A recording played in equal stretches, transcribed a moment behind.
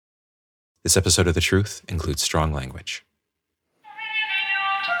This episode of The Truth includes strong language.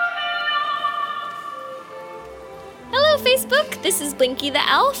 Hello, Facebook. This is Blinky the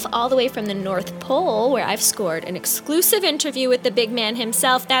Elf, all the way from the North Pole, where I've scored an exclusive interview with the big man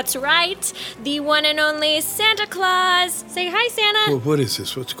himself. That's right, the one and only Santa Claus. Say hi, Santa. Well, what is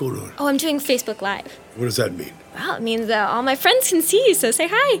this? What's going on? Oh, I'm doing Facebook Live. What does that mean? Well, it means all my friends can see you, so say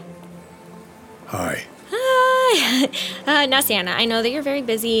hi. Hi. Hi. Now, Santa, I know that you're very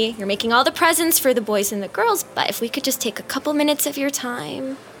busy. You're making all the presents for the boys and the girls, but if we could just take a couple minutes of your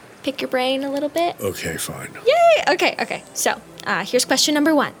time, pick your brain a little bit. Okay, fine. Yay! Okay. So, here's question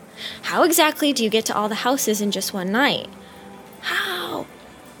number 1. How exactly do you get to all the houses in just one night? How?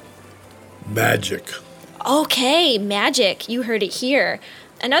 Magic. Okay, magic. You heard it here.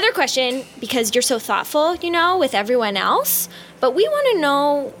 Another question, because you're so thoughtful, with everyone else, but we want to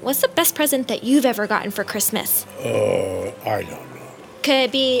know, what's the best present that you've ever gotten for Christmas? I don't know. Could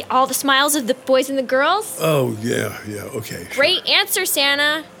it be all the smiles of the boys and the girls? Oh, yeah, okay. Sure. Great answer,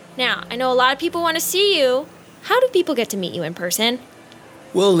 Santa. Now, I know a lot of people want to see you. How do people get to meet you in person?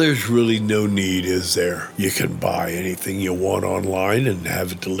 Well, there's really no need, is there? You can buy anything you want online and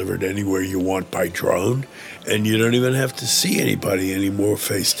have it delivered anywhere you want by drone, and you don't even have to see anybody anymore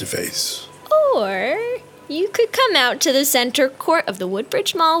face to face. Or you could come out to the center court of the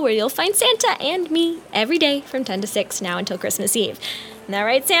Woodbridge Mall, where you'll find Santa and me every day from 10 to 6 now until Christmas Eve. Isn't that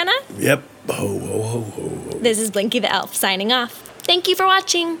right, Santa? Yep. Ho, ho, ho, ho, ho. This is Blinky the Elf signing off. Thank you for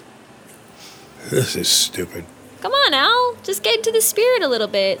watching. This is stupid. Come on, Al. Just get into the spirit a little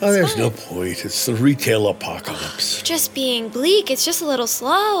bit. Oh, there's no point. It's the retail apocalypse. Just being bleak. It's just a little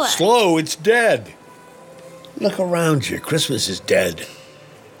slow. Slow, it's dead. Look around you. Christmas is dead.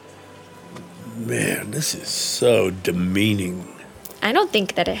 Man, this is so demeaning. I don't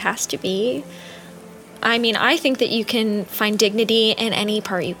think that it has to be. I mean, I think that you can find dignity in any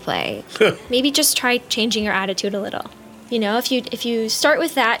part you play. Maybe just try changing your attitude a little. If you start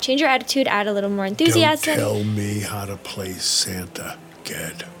with that, change your attitude, add a little more enthusiasm. Don't tell me how to play Santa,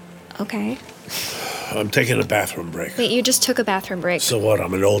 kid. Okay. I'm taking a bathroom break. Wait, you just took a bathroom break. So what?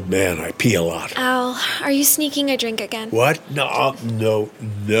 I'm an old man. I pee a lot. Al, are you sneaking a drink again? What? No,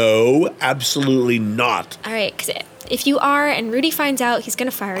 absolutely not. All right, because if you are and Rudy finds out, he's going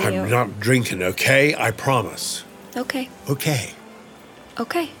to fire you. I'm not drinking, okay? I promise. Okay. Okay.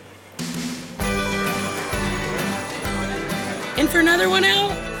 In for another one,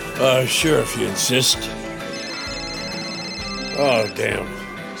 Al? Sure, if you insist. Oh, damn.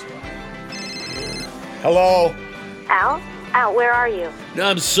 Hello? Al, where are you? No,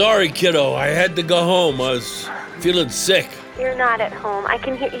 I'm sorry, kiddo. I had to go home. I was feeling sick. You're not at home. I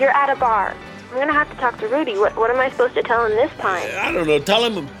can hear you're at a bar. I'm gonna have to talk to Rudy. What am I supposed to tell him this time? I don't know. Tell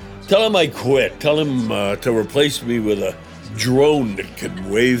him I quit. Tell him to replace me with a drone that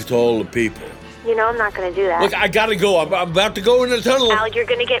can wave to all the people. I'm not gonna do that. Look, I gotta go. I'm about to go in the tunnel. Al, you're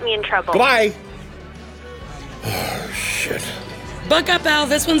gonna get me in trouble. Goodbye. Oh, shit. Buck up, Al.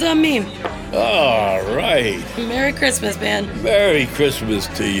 This one's on me. All right. Merry Christmas, man. Merry Christmas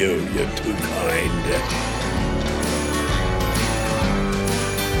to you. You're too kind.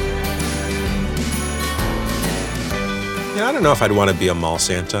 Yeah, I don't know if I'd want to be a mall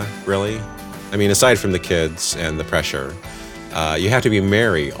Santa, really. I mean, aside from the kids and the pressure, you have to be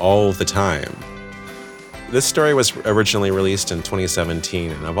merry all the time. This story was originally released in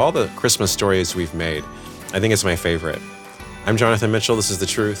 2017, and of all the Christmas stories we've made, I think it's my favorite. I'm Jonathan Mitchell. This is The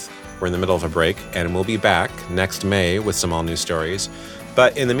Truth. We're in the middle of a break, and we'll be back next May with some all-new stories.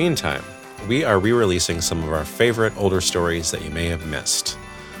 But in the meantime, we are re-releasing some of our favorite older stories that you may have missed.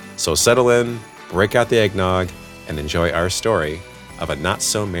 So settle in, break out the eggnog, and enjoy our story of a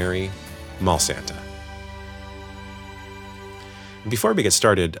not-so-merry mall Santa. Before we get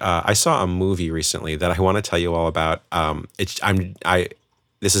started, I saw a movie recently that I want to tell you all about.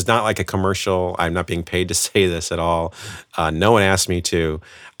 This is not like a commercial. I'm not being paid to say this at all. No one asked me to.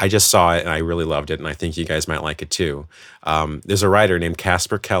 I just saw it and I really loved it, and I think you guys might like it too. There's a writer named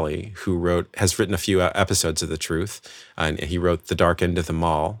Casper Kelly who has written a few episodes of The Truth, and he wrote The Dark End of the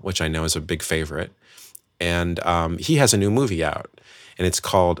Mall, which I know is a big favorite. And he has a new movie out, and it's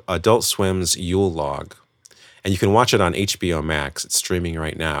called Adult Swim's Yule Log. And you can watch it on HBO Max. It's streaming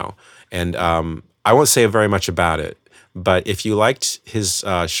right now. And I won't say very much about it, but if you liked his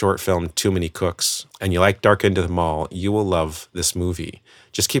short film, Too Many Cooks, and you like Dark End of the Mall, you will love this movie.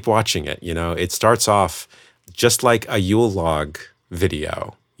 Just keep watching it. It starts off just like a Yule log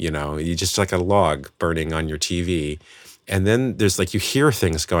video. You just like a log burning on your TV. And then there's you hear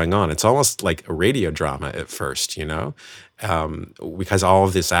things going on. It's almost like a radio drama at first, because all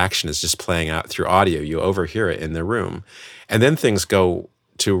of this action is just playing out through audio. You overhear it in the room. And then things go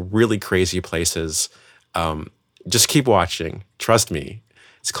to really crazy places. Just keep watching. Trust me.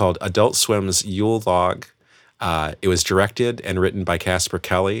 It's called Adult Swim's Yule Log. It was directed and written by Casper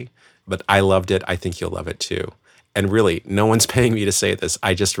Kelly, but I loved it. I think you'll love it too. And really, no one's paying me to say this.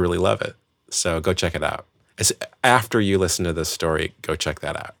 I just really love it. So go check it out. After you listen to this story, go check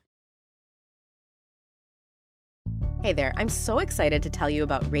that out. Hey there, I'm so excited to tell you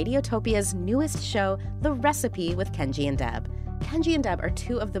about Radiotopia's newest show, The Recipe with Kenji and Deb. Kenji and Deb are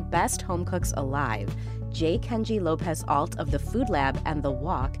two of the best home cooks alive. J. Kenji Lopez Alt of the Food Lab and The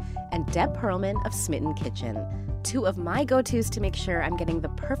Walk, and Deb Perlman of Smitten Kitchen. Two of my go-tos to make sure I'm getting the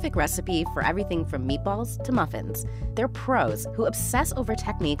perfect recipe for everything from meatballs to muffins. They're pros who obsess over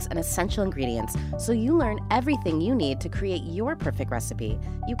techniques and essential ingredients, so you learn everything you need to create your perfect recipe.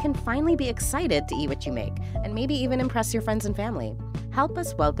 You can finally be excited to eat what you make, and maybe even impress your friends and family. Help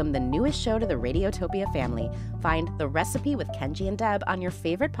us welcome the newest show to the Radiotopia family. Find The Recipe with Kenji and Deb on your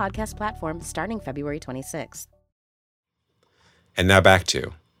favorite podcast platform starting February 26th. And now back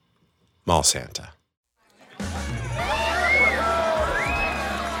to Mall Santa.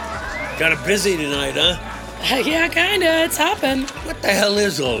 Kind of busy tonight, huh? Yeah, kinda. It's hopping. What the hell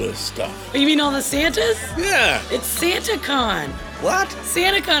is all this stuff? You mean all the Santas? Yeah. It's SantaCon. What?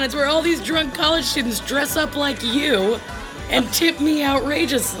 SantaCon, it's where all these drunk college students dress up like you and tip me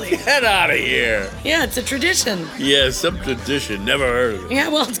outrageously. Get out of here. Yeah, it's a tradition. Yeah, some tradition. Never heard of it. Yeah,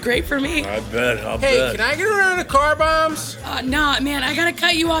 well, it's great for me. I bet. I'll Hey, bet. can I get a round of car bombs? Nah, man, I gotta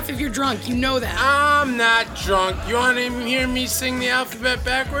cut you off if you're drunk. You know that. I'm not drunk. You want to hear me sing the alphabet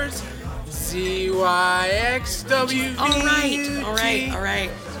backwards? Z-Y-X-W. All right.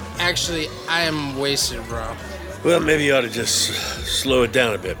 Actually, I am wasted, bro. Well, maybe you ought to just slow it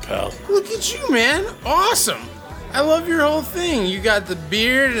down a bit, pal. Look at you, man. Awesome. I love your whole thing. You got the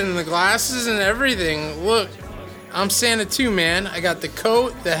beard and the glasses and everything. Look, I'm Santa too, man. I got the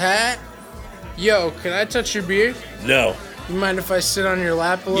coat, the hat. Yo, can I touch your beard? No. You mind if I sit on your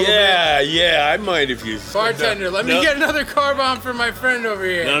lap a little bit? Yeah, I might if you... Bartender, let me get another car bomb for my friend over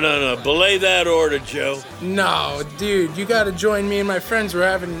here. No. Belay that order, Joe. No, dude, you gotta join me and my friends. We're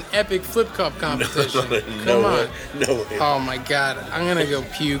having an epic flip cup competition. Come on. No way. Oh my god, I'm gonna go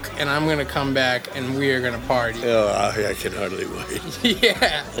puke and I'm gonna come back and we are gonna party. Oh, I can hardly wait.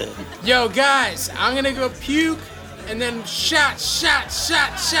 Yeah. Yo, guys, I'm gonna go puke and then shots.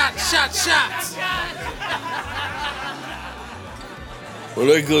 Well,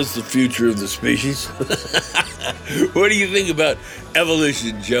 there goes the future of the species. What do you think about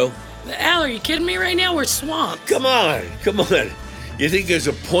evolution, Joe? Al, are you kidding me right now? We're swamped. Come on. You think there's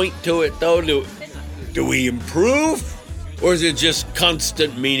a point to it, though? Do we improve? Or is it just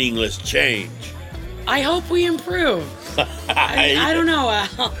constant meaningless change? I hope we improve. I don't know,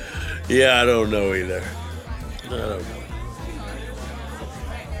 Al. Yeah, I don't know either. I don't know.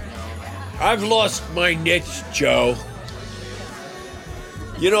 I've lost my niche, Joe.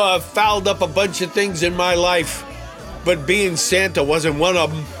 You know, I've fouled up a bunch of things in my life, but being Santa wasn't one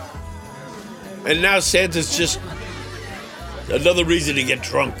of them. And now Santa's just another reason to get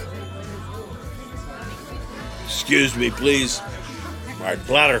drunk. Excuse me, please. My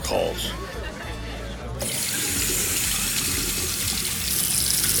bladder calls.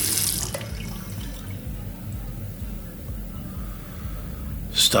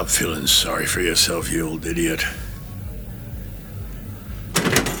 Stop feeling sorry for yourself, you old idiot.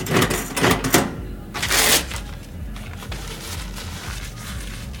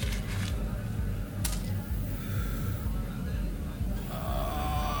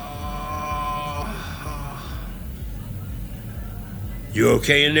 You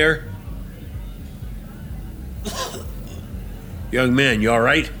okay in there? Young man, you all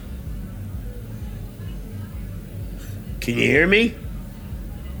right? Can you hear me?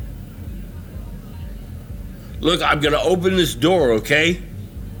 Look, I'm gonna open this door, okay?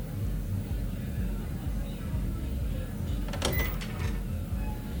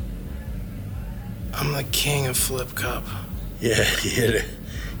 I'm the king of Flip Cup. Yeah,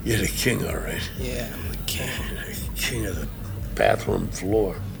 you're the king, all right. Yeah, I'm the king. King of the bathroom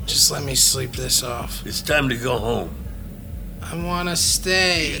floor. Just let me sleep this off. It's time to go home. I wanna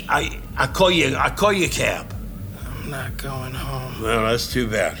stay. I call you a cab. I'm not going home. Well, that's too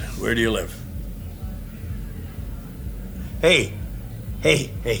bad. Where do you live? Hey.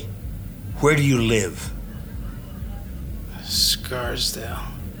 Where do you live? Scarsdale.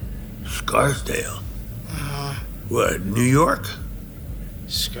 Scarsdale? What, New York?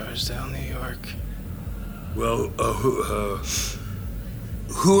 Scarsdale, New York. Well,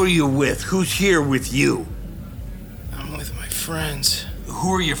 who are you with? Who's here with you? I'm with my friends.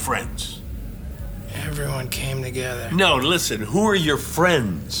 Who are your friends? Everyone came together. No, listen, who are your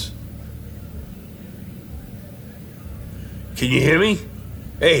friends? Can you hear me?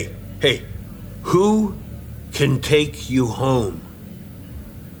 Hey, who can take you home?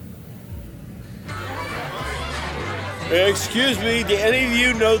 Excuse me, do any of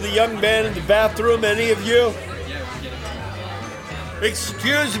you know the young man in the bathroom? Any of you?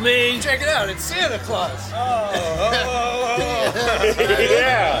 Excuse me. Check it out, it's Santa Claus.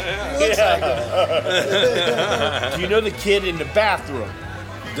 Yeah. Do you know the kid in the bathroom?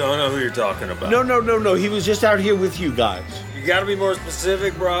 Don't know who you're talking about. No. He was just out here with you guys. You gotta be more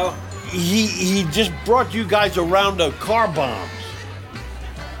specific, bro. He just brought you guys around the car bombs.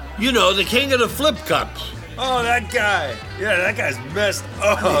 You know, the king of the flip cups. Oh, that guy. Yeah, that guy's messed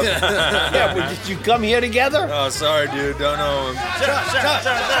up. Yeah, but did you come here together? Oh, sorry, dude. Don't know him.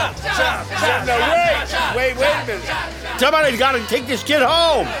 No, wait a minute. Somebody's got to take this kid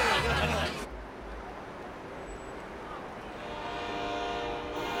home.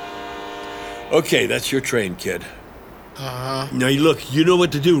 Okay, that's your train, kid. Uh-huh. Now, look, you know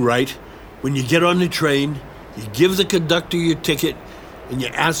what to do, right? When you get on the train, you give the conductor your ticket, and you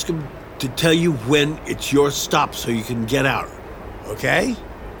ask him to tell you when it's your stop so you can get out. Okay?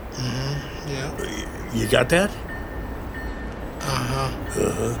 Mm-hmm. Yeah. You got that? Uh-huh.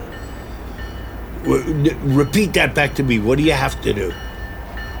 Uh-huh. Well, repeat that back to me. What do you have to do?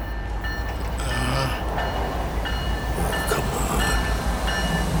 Come on.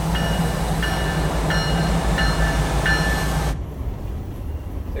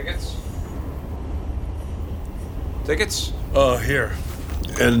 Tickets? Oh, here.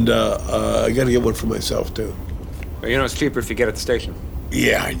 And I got to get one for myself, too. Well, you know it's cheaper if you get at the station.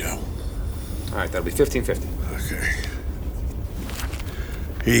 Yeah, I know. All right, that'll be $15.50. Okay.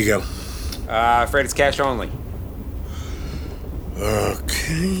 Here you go. Afraid it's cash only.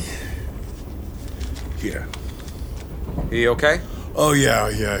 Okay. Here. You okay? Oh,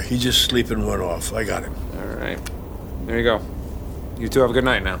 yeah. He just sleeping one off. I got him. All right. There you go. You two have a good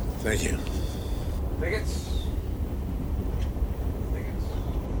night now. Thank you. Tickets?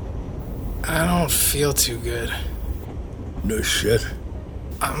 I don't feel too good. No shit.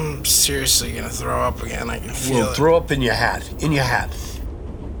 I'm seriously gonna throw up again. I can feel Well, it. throw up in your hat. In your hat.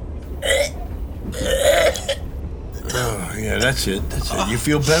 Oh, yeah, that's it. You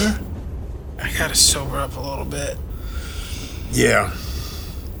feel better? I gotta sober up a little bit. Yeah.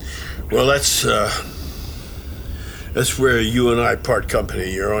 Well, that's where you and I part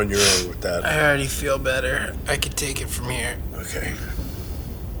company. You're on your own with that. I already feel better. I could take it from here. Okay.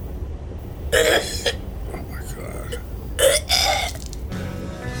 Oh, my God.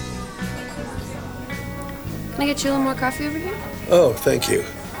 Can I get you a little more coffee over here? Oh, thank you.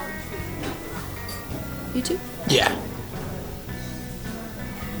 You too? Yeah.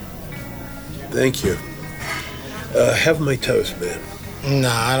 Thank you. Have my toast, man. No,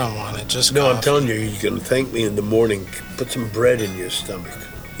 I don't want it. Just No, coffee. I'm telling you, you're going to thank me in the morning. Put some bread in your stomach.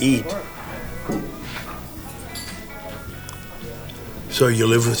 Eat. So you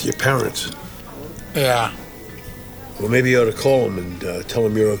live with your parents? Yeah. Well, maybe you ought to call them and tell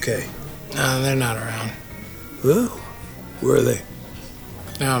them you're okay. No, they're not around. Well, where are they?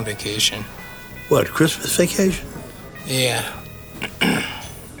 They're on vacation. What, Christmas vacation? Yeah.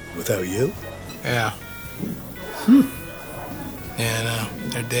 Without you? Yeah. Yeah, I know.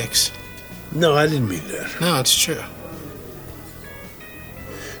 They're dicks. No, I didn't mean that. No, it's true.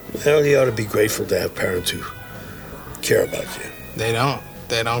 Well, you ought to be grateful to have parents who care about you. They don't.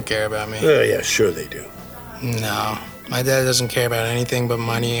 They don't care about me. Oh, yeah, sure they do. No. My dad doesn't care about anything but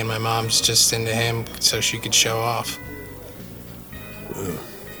money, and my mom's just into him so she could show off. Well,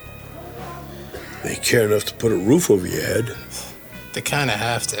 they care enough to put a roof over your head. They kind of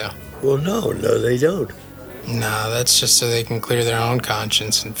have to. Well, no, they don't. No, that's just so they can clear their own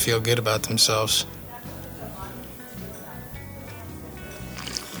conscience and feel good about themselves.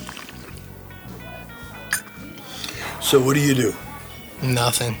 So what do you do?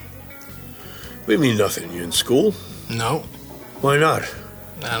 Nothing. What do you mean nothing? You in school? No. Why not?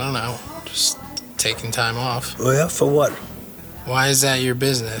 I don't know. Just taking time off. Oh, yeah, for what? Why is that your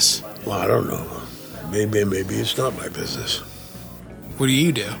business? Well, I don't know. Maybe it's not my business. What do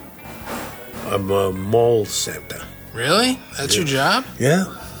you do? I'm a mall Santa. Really? That's your job? Yeah,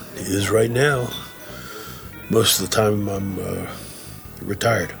 it is right now. Most of the time I'm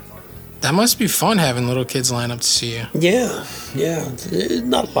retired. That must be fun having little kids line up to see you. Yeah.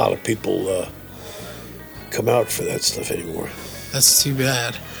 Not a lot of people come out for that stuff anymore. That's too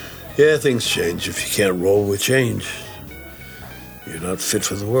bad. Yeah, things change. If you can't roll with change, you're not fit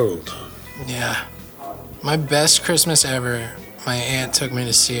for the world. Yeah. My best Christmas ever, my aunt took me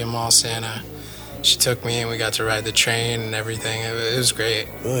to see a mall Santa. She took me and we got to ride the train and everything. It was great.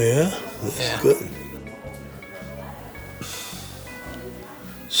 Oh, yeah? That's Yeah. good.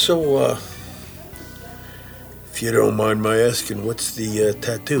 So, if you don't mind my asking, what's the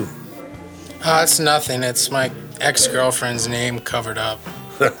tattoo? Oh, it's nothing. It's my ex-girlfriend's name covered up.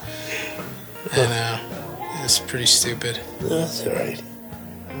 I know. It's pretty stupid. That's all right.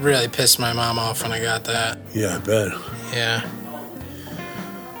 Really pissed my mom off when I got that. Yeah, I bet. Yeah.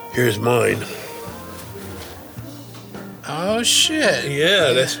 Here's mine. Oh, shit.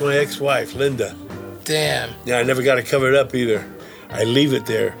 Yeah, that's my ex-wife, Linda. Damn. Yeah, I never got it covered up either. I leave it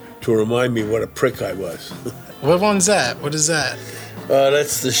there to remind me what a prick I was. What one's that? What is that?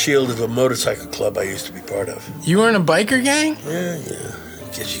 That's the shield of a motorcycle club I used to be part of. You were in a biker gang? Yeah.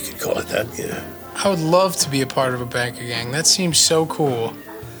 I guess you could call it that, yeah. I would love to be a part of a biker gang. That seems so cool.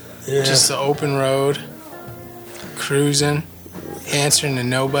 Yeah. Just the open road, cruising, answering to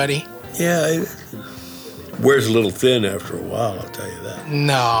nobody. Yeah, wears a little thin after a while, I'll tell you that.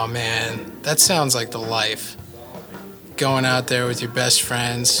 No, man. That sounds like the life. Going out there with your best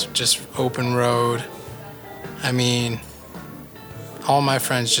friends, just open road. I mean, all my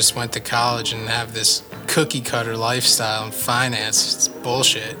friends just went to college and have this cookie cutter lifestyle in finance. It's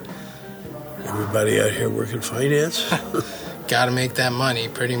bullshit. Everybody out here working finance? Gotta make that money,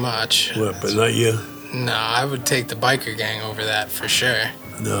 pretty much. What, but not you? No, I would take the biker gang over that for sure.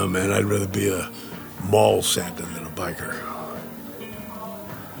 No, man, I'd rather be a mall Santa than a biker.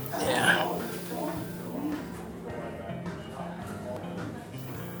 Yeah.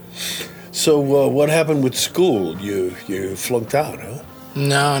 So, what happened with school? You flunked out, huh?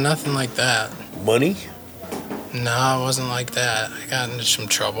 No, nothing like that. Money? No, it wasn't like that. I got into some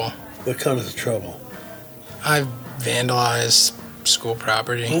trouble. What kind of trouble? I vandalized school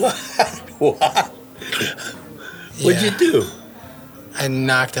property. What? What'd you do? I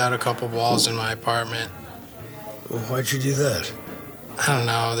knocked out a couple walls in my apartment. Well, why'd you do that? I don't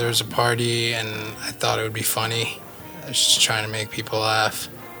know. There was a party, and I thought it would be funny. I was just trying to make people laugh.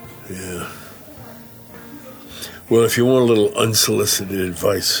 Yeah. Well, if you want a little unsolicited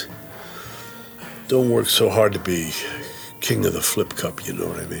advice, don't work so hard to be king of the flip cup, you know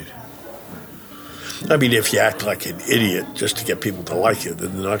what I mean? I mean, if you act like an idiot just to get people to like you,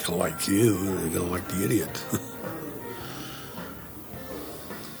 then they're not going to like you. They're going to like the idiot.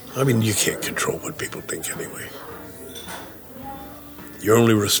 I mean, you can't control what people think anyway. You're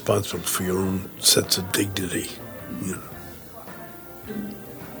only responsible for your own sense of dignity, you know.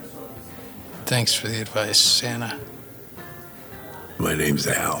 Thanks for the advice, Santa. My name's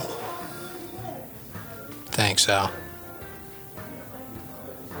Al. Thanks, Al.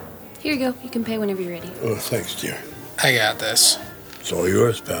 Here you go. You can pay whenever you're ready. Oh, thanks, dear. I got this. It's all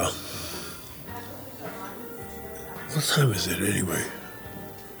yours, pal. What time is it anyway?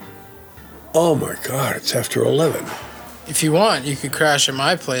 Oh my God, it's after 11. If you want, you could crash at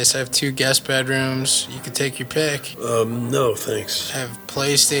my place. I have 2 guest bedrooms. You could take your pick. No, thanks. I have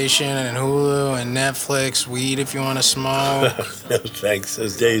PlayStation and Hulu and Netflix, weed if you want to smoke. No, thanks.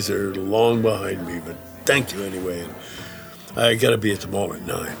 Those days are long behind me, but thank you anyway. I gotta be at the mall at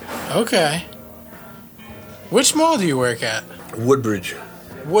 9. Okay. Which mall do you work at? Woodbridge.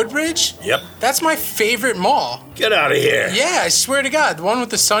 Woodbridge? Yep. That's my favorite mall. Get out of here. Yeah, I swear to God. The one with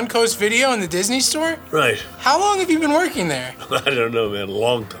the Suncoast Video and the Disney store? Right. How long have you been working there? I don't know, man. A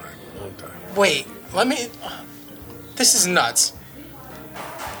long time. Wait, let me... This is nuts.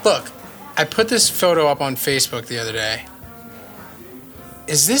 Look, I put this photo up on Facebook the other day.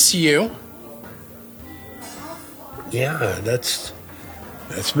 Is this you? Yeah, that's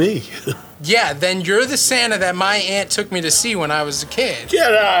me. Yeah, then you're the Santa that my aunt took me to see when I was a kid.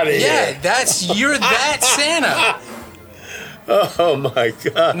 Get out of Yeah, here. you're that Santa. Oh my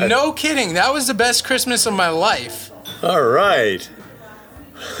God. No kidding. That was the best Christmas of my life. All right.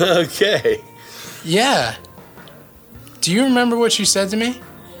 Okay. Yeah. Do you remember what you said to me?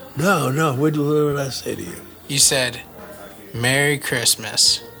 No. What did I say to you? You said, Merry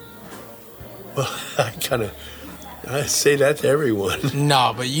Christmas. Well, I say that to everyone.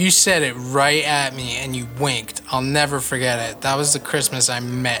 No, but you said it right at me and you winked. I'll never forget it. That was the Christmas I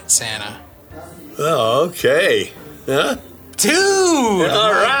met Santa. Oh, okay. Huh? Dude!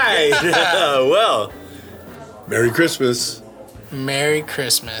 All right. Well, Merry Christmas. Merry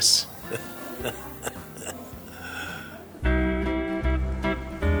Christmas.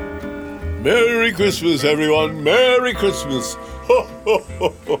 Merry Christmas, everyone. Merry Christmas. Ho, ho,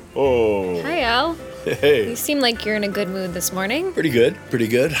 ho, ho, ho. Hi, Al. Hey. You seem like you're in a good mood this morning. Pretty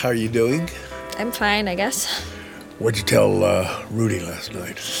good. How are you doing? I'm fine, I guess. What'd you tell Rudy last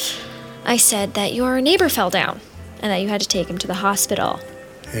night? I said that your neighbor fell down and that you had to take him to the hospital.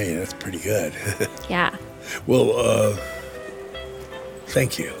 Hey, that's pretty good. Yeah. Well,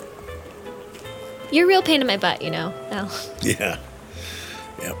 thank you. You're a real pain in my butt, you know, Al. Yeah.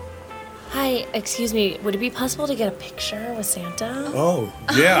 Yep. Hi, excuse me. Would it be possible to get a picture with Santa? Oh,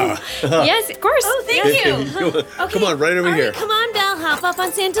 yeah. Yes, of course. Oh, thank you. Come on, right over All here. right, come on, Belle. Hop up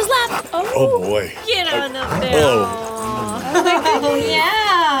on Santa's lap. Oh, boy. Get on up there. Oh.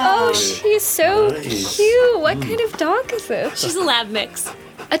 Yeah. Oh, she's so cute. What kind of dog is this? She's a lab mix.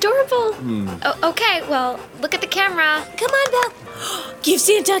 Adorable. Oh, okay, well, look at the camera. Come on, Belle. Give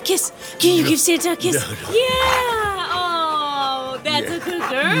Santa a kiss. Can you give Santa a kiss? Yeah. Oh, that's a good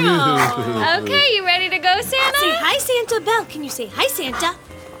girl. Okay, you ready to go, Santa? Say hi, Santa. Belle, can you say hi, Santa?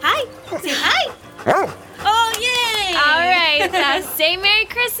 Hi. Say hi. Oh, yay. All right, now say Merry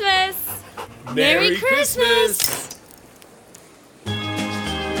Christmas. Merry Christmas.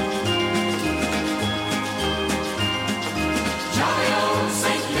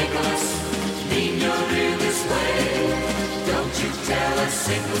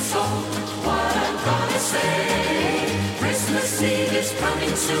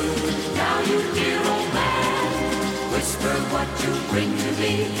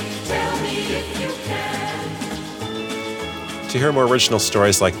 To hear more original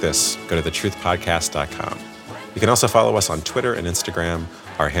stories like this, go to thetruthpodcast.com. You can also follow us on Twitter and Instagram.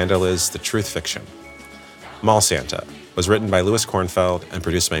 Our handle is The Truth Fiction. Mall Santa was written by Louis Kornfeld and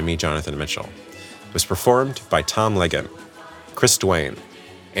produced by me, Jonathan Mitchell. It was performed by Tom Leggett, Chris Duane,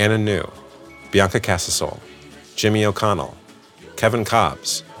 Anna New, Bianca Cassasol, Jimmy O'Connell, Kevin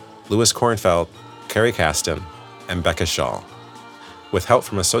Cobbs, Louis Kornfeld, Carrie Caston, and Becca Shaw, with help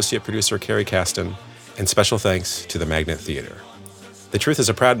from associate producer Carrie Caston, and special thanks to the Magnet Theater. The Truth is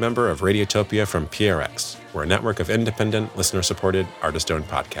a proud member of Radiotopia from PRX. We're a network of independent, listener-supported, artist-owned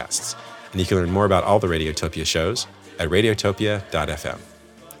podcasts. And you can learn more about all the Radiotopia shows at radiotopia.fm.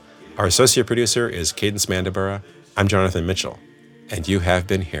 Our associate producer is Cadence Mandabura. I'm Jonathan Mitchell, and you have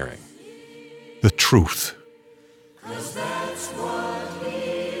been hearing The Truth.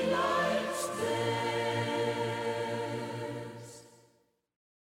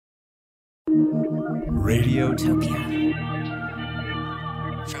 Radiotopia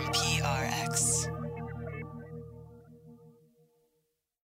from PRX.